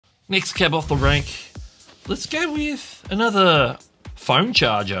Next cab off the rank, let's go with another phone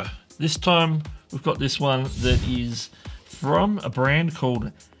charger. This time we've got this one that is from a brand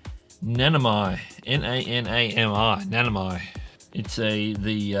called Nanami, N-A-N-A-M-I, Nanami. It's the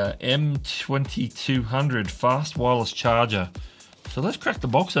M2200 fast wireless charger. So let's crack the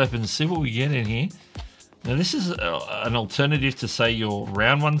box open and see what we get in here. Now this is an alternative to say your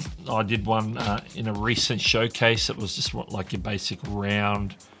round one. I did one in a recent showcase. It was just like your basic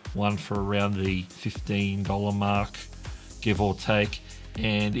round one for around the $15 mark, give or take.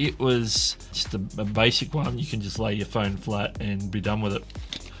 And it was just a basic one. You can just lay your phone flat and be done with it.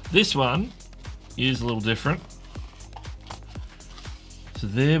 This one is a little different. So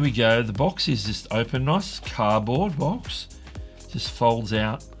there we go. The box is just open, nice cardboard box. Just folds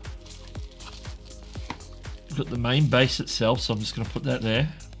out. We've got the main base itself, so I'm just going to put that there.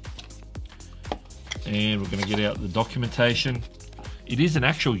 And we're going to get out the documentation. It is an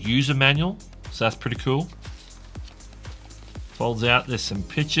actual user manual, so that's pretty cool. Folds out, there's some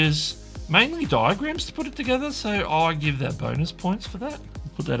pictures, mainly diagrams to put it together, so I give that bonus points for that.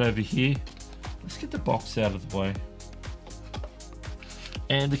 Put that over here. Let's get the box out of the way.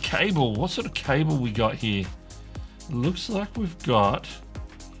 And the cable, what sort of cable we got here? Looks like we've got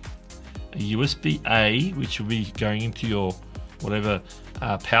a USB-A, which will be going into your whatever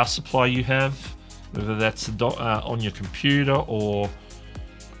power supply you have, whether that's on your computer or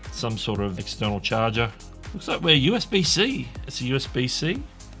some sort of external charger. Looks like we're USB-C. It's a USB-C.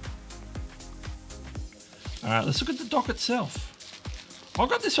 Alright, let's look at the dock itself. I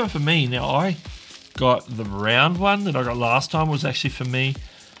got this one for me. Now I got the round one that I got last time was actually for me,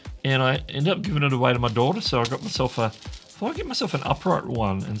 and I ended up giving it away to my daughter, so I got myself a, if I get myself an upright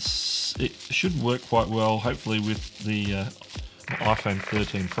one, and it should work quite well, hopefully with the iPhone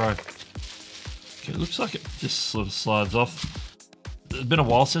 13 Pro. Okay, it looks like it just sort of slides off. It's been a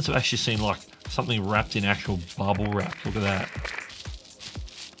while since I've actually seen like something wrapped in actual bubble wrap. Look at that.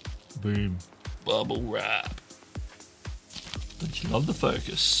 Boom. Bubble wrap. Don't you love the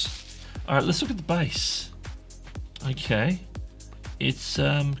focus? Alright, let's look at the base. Okay. It's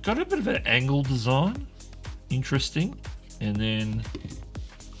got a bit of an angle design. Interesting. And then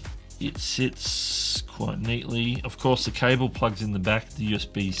it sits quite neatly. Of course, the cable plugs in the back, the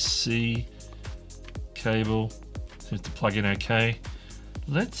USB-C cable. Seems to plug in okay.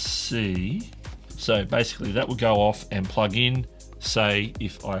 Let's see. So basically that will go off and plug in, say,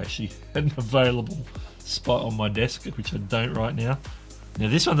 if I actually had an available spot on my desk, which I don't right now. Now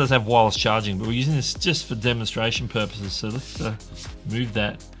this one does have wireless charging, but we're using this just for demonstration purposes. So let's move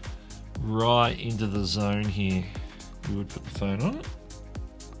that right into the zone here. We would put the phone on it.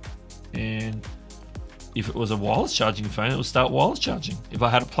 And if it was a wireless charging phone, it would start wireless charging. If I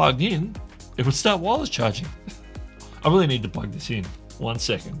had it plugged in, it would start wireless charging. I really need to plug this in. 1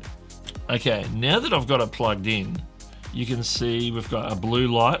 second. Okay, now that I've got it plugged in, you can see we've got a blue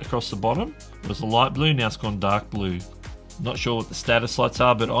light across the bottom. It was a light blue, now it's gone dark blue. Not sure what the status lights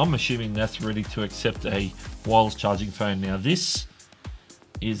are, but I'm assuming that's ready to accept a wireless charging phone. Now this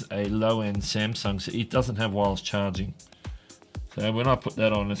is a low-end Samsung, so it doesn't have wireless charging. So when I put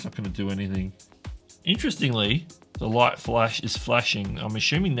that on, it's not going to do anything. Interestingly, the light flash is flashing. I'm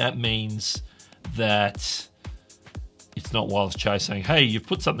assuming that means that it's not wireless charge saying, hey, you've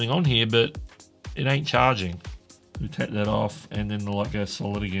put something on here, but it ain't charging. We take that off and then the light goes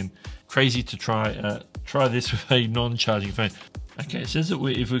solid again. Crazy to try this with a non-charging phone. Okay, it says that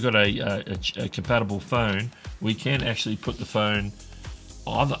if we've got a compatible phone, we can actually put the phone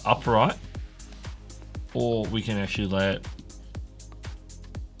either upright or we can actually lay it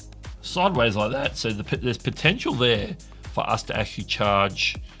sideways like that. So there's potential there for us to actually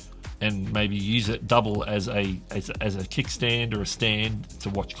charge and maybe use it double as a kickstand or a stand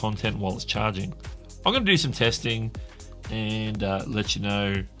to watch content while it's charging. I'm going to do some testing and let you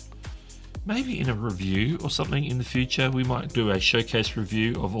know, maybe in a review or something in the future. We might do a showcase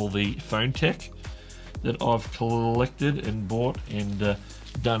review of all the phone tech that I've collected and bought and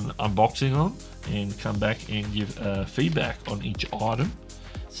done unboxing on, and come back and give feedback on each item.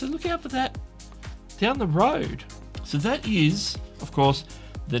 So look out for that down the road. So that is, of course,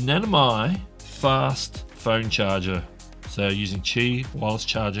 the Nanami fast phone charger. So using Qi wireless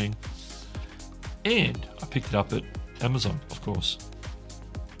charging, and I picked it up at Amazon, of course.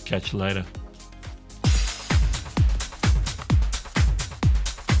 Catch you later.